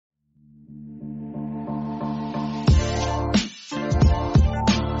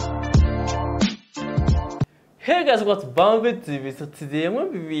Hey guys, what's Bambi TV? So today I'm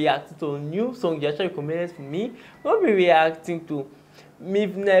going to be reacting to a new song you actually recommended for me. I'm going to be reacting to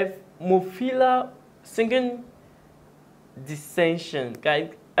Nemophila Dissension. Guys,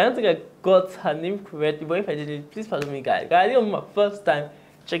 I don't think I got her name correctly, but if I did, please pardon me, guys. Guys, this is my first time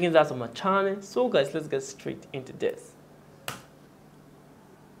checking this out on my channel. So guys, let's get straight into this.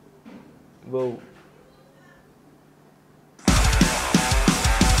 Whoa.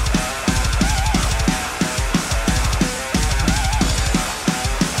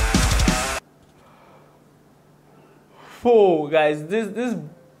 Whoa, guys, this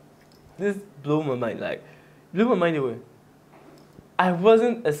blew my mind. Like, blew my mind away. I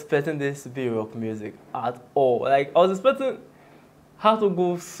wasn't expecting this to be rock music at all. Like, I was expecting how to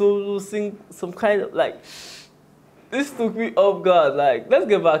go solo, sing some kind of like. This took me off guard. Like, let's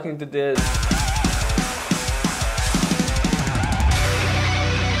get back into this.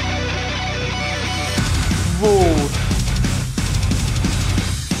 Whoa.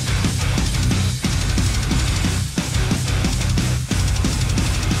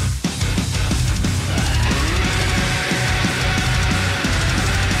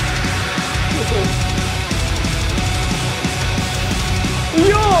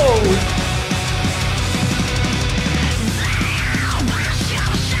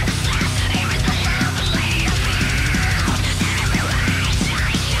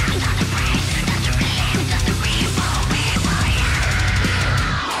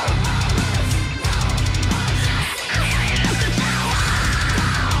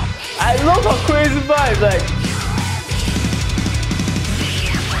 I love her crazy vibe, like.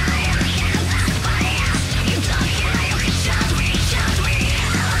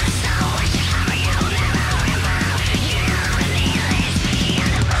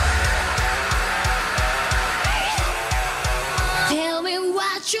 Tell me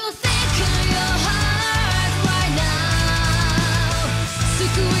what you think in your heart right now.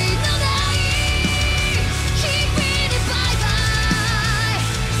 Sukui no nai, kimi ni bye bye.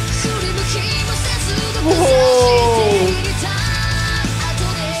 Furimuki mo sezu doku shite ita. Ato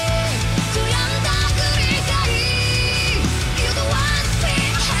de kuyanda kurikai. You're the one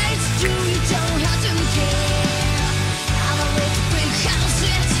thing I hate to do. You don't have to care. I'm a little big house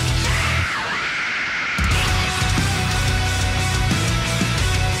it.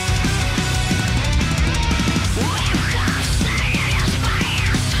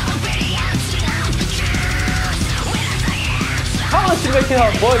 How is she making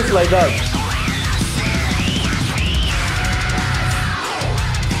her voice like that?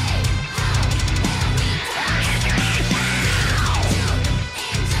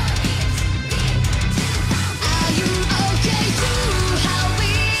 Are you okay too? How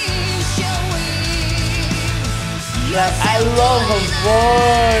we showing? Like, I love her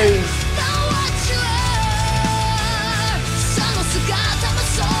voice. Know what you are. その姿も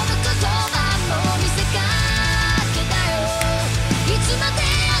その言葉も見せかけたよ。いつまで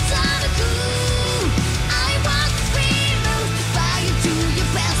欺く I want to be moved by you, do your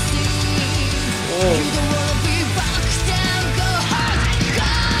best thing. You don't wanna be back down, go hard, go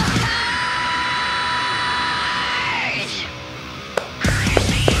hard.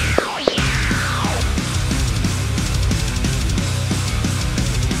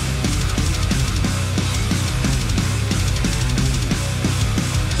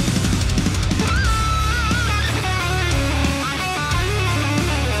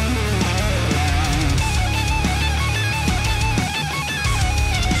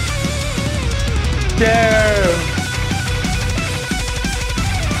 Damn.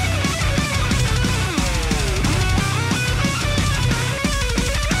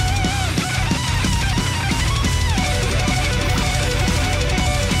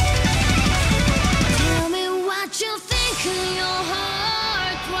 Tell me what you think in your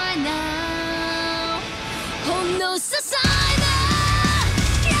heart right now. ほんの些細な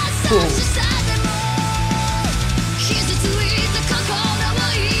優しさでも傷ついた心を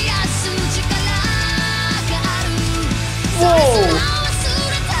癒す力がある。それすら忘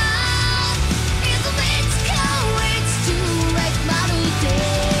れた。It's a bit cold, it's too late まるで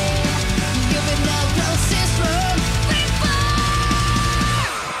You've been the closest from before.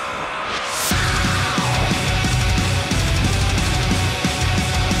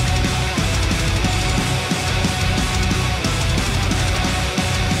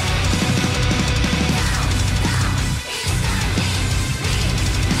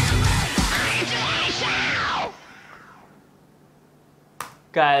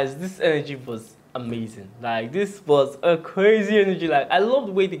 Guys, this energy was amazing. Like, this was a crazy energy. Like, I love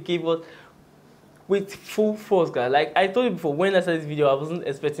the way they gave us with full force, guys. Like I told you before, when I saw this video, I wasn't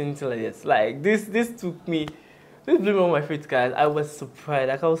expecting anything like this. Like this took me this blew me on my feet, guys. I was surprised,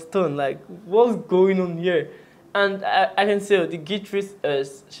 like I was stunned, like what's going on here? And I can say the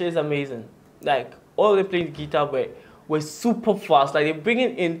guitarist she's amazing. Like all they playing the guitar were super fast. Like they're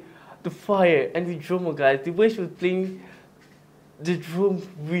bringing in the fire and the drummer, guys. The way she was playing the drum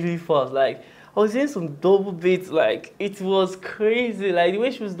really fast. Like I was hearing some double beats. Like it was crazy. Like the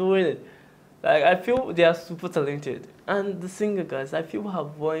way she was doing it. Like I feel they are super talented. And the singer, guys, I feel her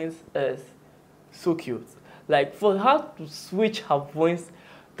voice is so cute. Like for her to switch her voice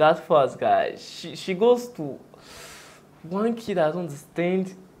that fast, guys, she goes to one kid that doesn't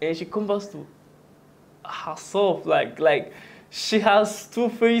understand and she comes back to herself. Like she has two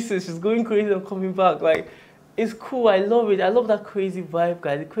faces. She's going crazy and coming back. Like it's cool. I love it. I love that crazy vibe,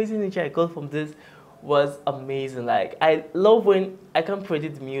 guys. The crazy energy I got from this was amazing. Like I love when I can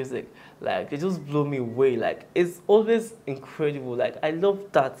predict the music. Like it just blew me away. Like it's always incredible. Like I love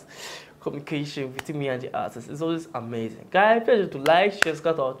that communication between me and the artist. It's always amazing. Guys, pleasure to like, share,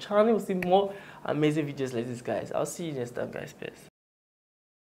 subscribe to our channel. We'll see more amazing videos like this, guys. I'll see you next time, guys. Peace.